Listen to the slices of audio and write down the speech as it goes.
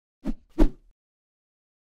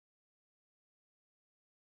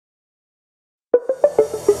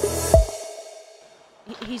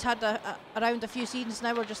he's had around a few seasons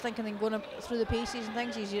now. We're just thinking and going through the paces and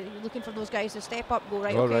things. He's looking for those guys to step up, go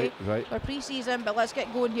right. Oh, okay, right. we're pre-season, but let's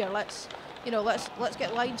get going here. Let's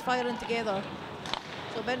get lines firing together.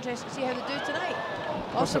 So it'll be interesting to see how they do tonight.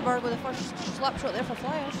 Schaber with the first slap shot there for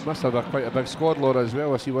Flyers. Must have quite a big squad, Laura, as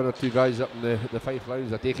well. I see one or two guys up in the Fife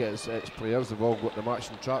lines. I take it it's players. They've all got the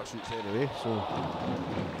matching tracksuits anyway. So.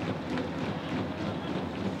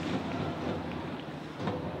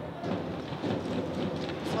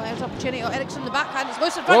 Flyers opportunity. Ericsson the backhand. It's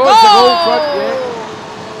loose in front. Oh, goal! it's a goal in front, yeah.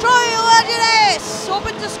 Troy Legendus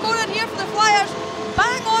open to scoring here for the Flyers.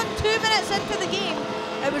 Bang on 2 minutes into the game.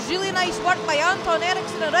 It was really nice work by Anton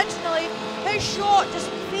Ericsson originally. His shot just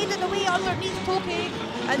faded away underneath Toki,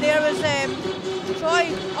 and there was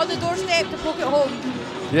Troy on the doorstep to poke it home.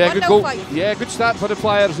 Yeah, good goal. Fife. Yeah, good start for the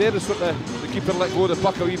Flyers there. It's the keeper let go of the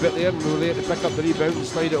puck a wee bit there, and we were able to pick up the rebound and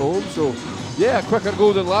slide it home. So, yeah, a quicker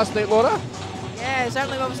goal than last night, Laura. Yeah,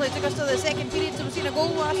 certainly. Obviously took us to the second period, so we've seen a goal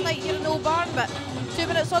last night here in Old Barn, but 2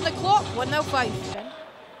 minutes on the clock. 1-0 Fife.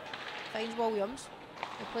 Finds Williams.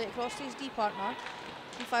 They play it across to his D partner.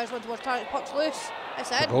 He fires one towards target. Puck's loose.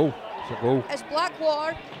 It's in. It's a goal. It's a goal. It's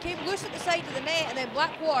Blackwater. Came loose at the side of the net, and then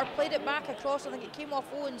Blackwater played it back across. I think it came off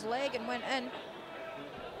Owen's leg and went in.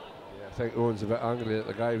 Yeah, I think Owen's a bit angry that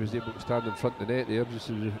the guy was able to stand in front of the net there, just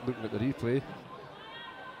looking at the replay.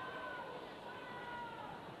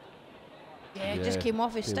 Yeah, it just came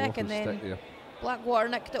off his stick, and then Blackwater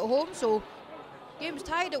nicked it home. So game's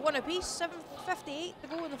tied at 1 apiece. 7:58 to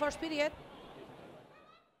go in the first period.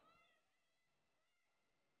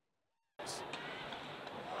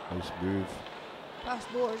 Nice move.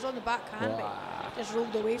 Past Bowers on the backhand, but just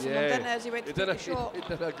rolled away from him, didn't it, as he went to take the shot. He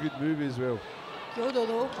did a good move as well. Kyoto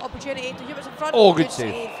though, opportunity to Hubert in front. Oh, good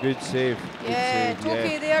save. Good save. Yeah,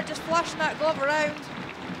 Toki there, just flashing that glove around.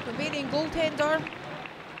 Romanian goaltender.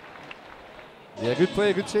 Yeah, good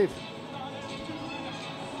play, good save.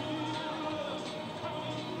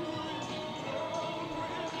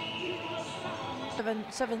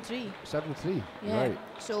 Seven three. 7-3. Yeah. Right.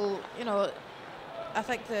 So I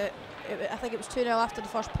think it was 2-0 after the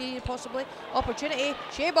first period, possibly. Opportunity,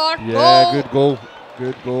 Schaber. Yeah, goal. good goal.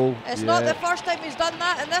 Good goal. It's not the first time he's done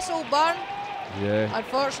that in this Old Barn. Yeah.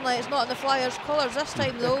 Unfortunately, it's not in the Flyers' colours this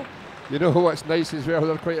time, though. You know what's nice as well?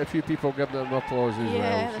 There are quite a few people giving him applause as well.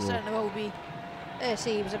 Yeah, there certainly will be.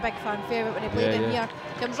 See, he was a big fan favourite when he played in here.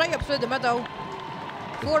 Comes right up through the middle.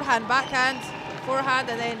 Forehand, backhand, forehand,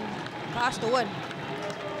 and then pass to Owen.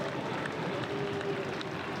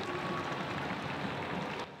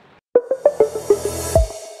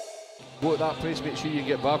 Go at that place, make sure you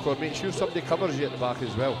get back, or make sure somebody covers you at the back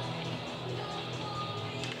as well.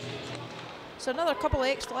 So another couple of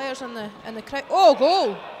ex-Flyers in the crowd. Oh,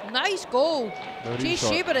 goal! Nice goal. Chase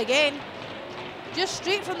Schaber again. Just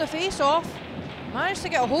straight from the face-off. Managed to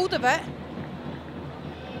get a hold of it.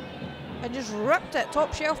 And just ripped it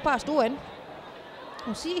top shelf past Owen.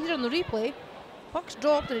 We'll see it here on the replay. Puck's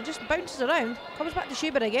dropped and it just bounces around. Comes back to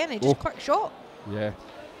Schaber again. It's just quick shot. Yeah,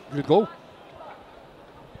 good goal.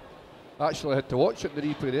 Actually, I had to watch it in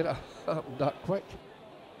the replay there. It happened that quick.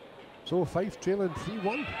 So Fife trailing 3-1.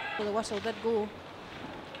 Well, the whistle did go.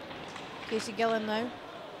 Casey Gillen now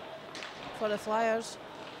for the Flyers.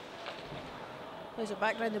 Plays it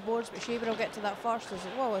back round the boards, but Schaber will get to that first.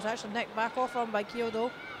 Whoa, it's actually nicked back off him by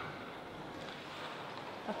Kyoto.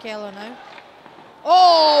 Akela now.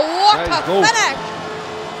 Oh, what nice a goal. finish!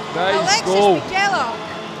 Nice Alexis goal. Michela.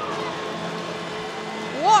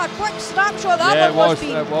 What a quick snapshot that yeah, one must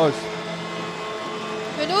be. It was.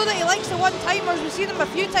 We know that he likes the one-timers. We've seen him a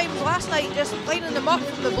few times last night, just lining them up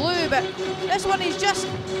from the blue, but this one he's just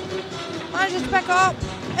manages to pick up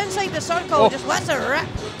inside the circle, just lets it rip.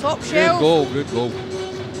 Top shelf. Good goal, good goal.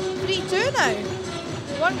 3-2 now.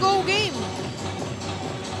 1 goal game.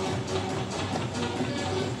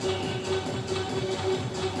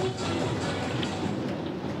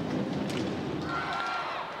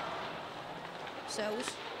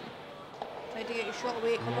 Sills. Tried to get your shot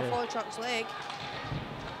away, come off Chuck's leg.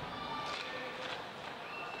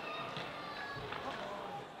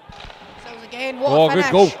 Sills again, what a finish.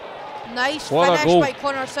 Good goal. Nice finish by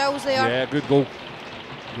Connor Sills there. Yeah, good goal.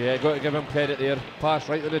 Yeah, got to give him credit there. Pass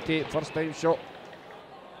right on the tape, first time shot.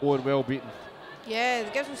 Owen well beaten. Yeah,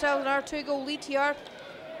 they gives themselves another 2-goal lead here.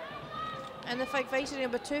 And the Fife Vicing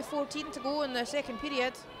with 2:14 to go in the second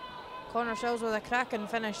period. Connor Sills with a cracking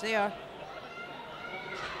finish there.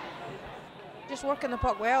 Just working the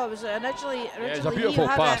puck well. It was originally it's a beautiful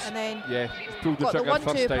pass. It, and then pulled the got the trigger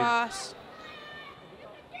first 1-2 time. pass.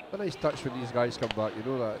 A nice touch when these guys come back. You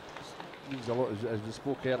know that means a lot, as we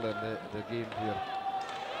spoke earlier in the game here.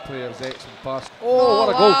 player's excellent pass. Oh, what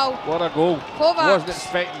a wow. goal! What a goal! Kovacs. Wasn't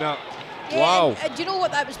expecting that. Yeah, Wow. and do you know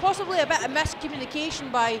what? That was possibly a bit of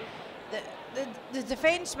miscommunication by the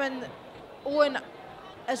defenseman Owen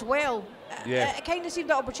as well. Yeah. It kind of seemed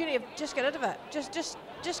the opportunity of just get rid of it.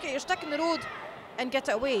 Just get your stick in the road and get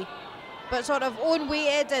it away. But sort of Owen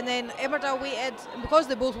waited and then Emmerdale waited, and because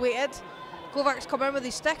they both waited, Kovacs come in with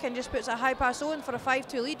his stick and just puts a high pass Owen for a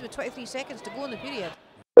 5-2 lead with 23 seconds to go in the period.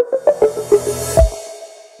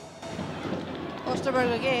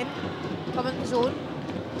 Osterberg again, coming in the zone.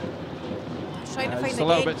 Trying to find a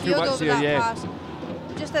little bit too much over here, that yeah. pass.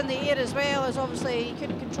 Just in the air as well, as obviously he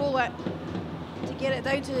couldn't control it to get it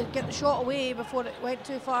down to get the shot away before it went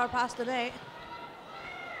too far past the net.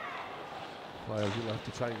 Well, you'll have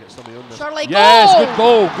to try and get somebody on this. Shirley, yes,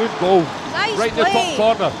 goal! good goal. Nice right play. in the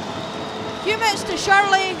top corner. Few minutes to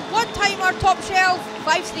Shirley, one timer, top shelf,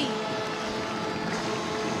 5-3.